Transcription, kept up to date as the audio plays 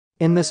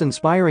In this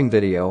inspiring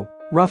video,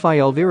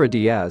 Rafael Vera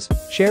Diaz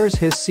shares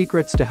his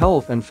secrets to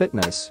health and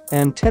fitness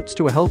and tips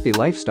to a healthy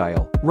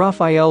lifestyle.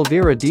 Rafael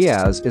Vera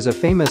Diaz is a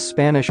famous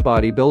Spanish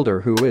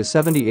bodybuilder who is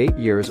 78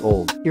 years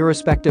old.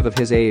 Irrespective of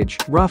his age,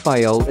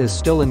 Rafael is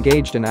still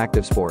engaged in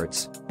active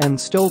sports and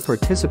still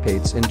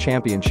participates in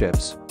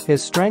championships.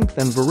 His strength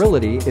and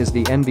virility is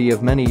the envy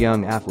of many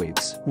young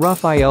athletes.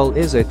 Rafael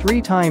is a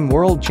three-time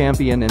world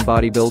champion in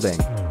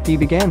bodybuilding. He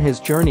began his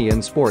journey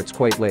in sports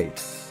quite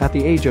late. At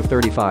the age of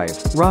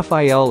 35,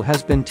 Rafael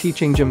has been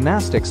teaching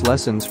gymnastics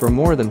lessons for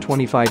more than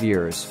 25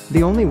 years.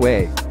 The only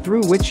way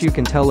through which you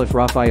can tell if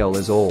Rafael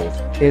is old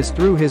is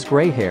through his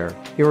gray hair.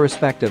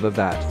 Irrespective of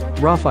that,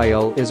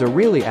 Rafael is a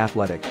really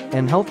athletic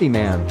and healthy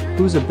man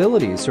whose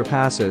abilities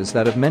surpasses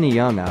that of many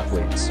young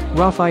athletes.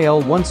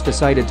 Rafael once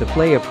decided to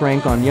play a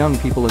prank on young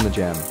people in the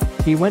gym.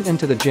 He went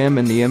into the gym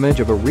in the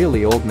image of a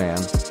really old man,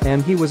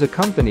 and he was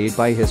accompanied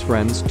by his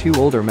friends, two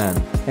older men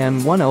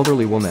and one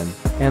elderly woman,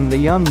 and the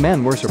young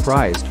men were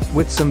surprised,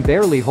 with some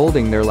barely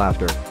holding their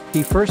laughter.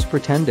 He first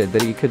pretended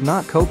that he could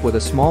not cope with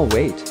a small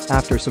weight.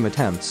 After some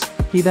attempts,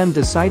 he then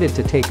decided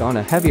to take on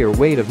a heavier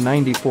weight of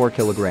 94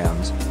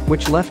 kilograms,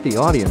 which left the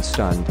audience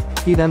stunned.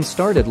 He then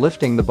started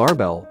lifting the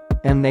barbell,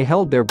 and they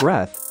held their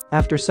breath.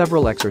 After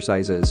several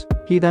exercises,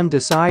 he then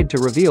decided to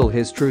reveal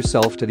his true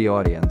self to the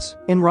audience.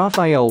 In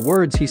Rafael's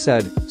words, he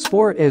said,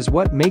 "Sport is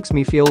what makes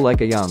me feel like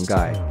a young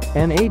guy.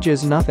 And age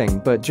is nothing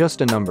but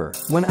just a number."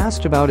 When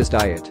asked about his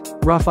diet,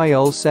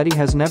 Rafael said he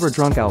has never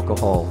drunk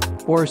alcohol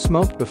or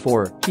smoked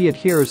before. He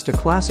adheres to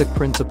classic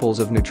principles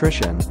of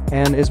nutrition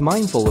and is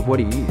mindful of what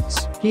he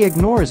eats. He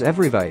ignores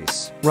every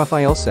vice.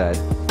 Rafael said,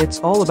 "It's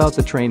all about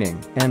the training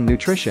and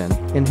nutrition."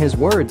 In his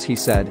words, he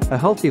said, "A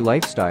healthy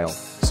lifestyle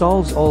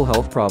solves all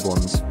health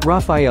problems."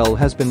 Rafael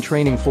has been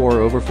training for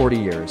over 40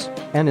 years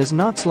and is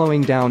not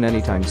slowing down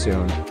anytime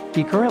soon.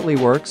 He currently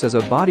works as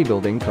a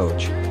bodybuilding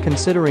coach,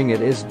 considering it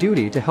his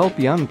duty to help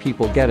young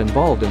people get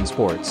involved in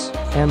sports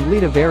and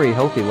lead a very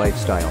healthy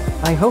lifestyle.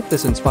 I hope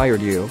this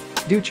inspired you.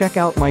 Do check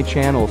out my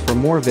channel for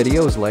more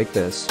videos like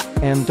this,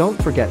 and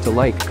don't forget to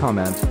like,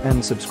 comment,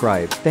 and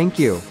subscribe. Thank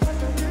you.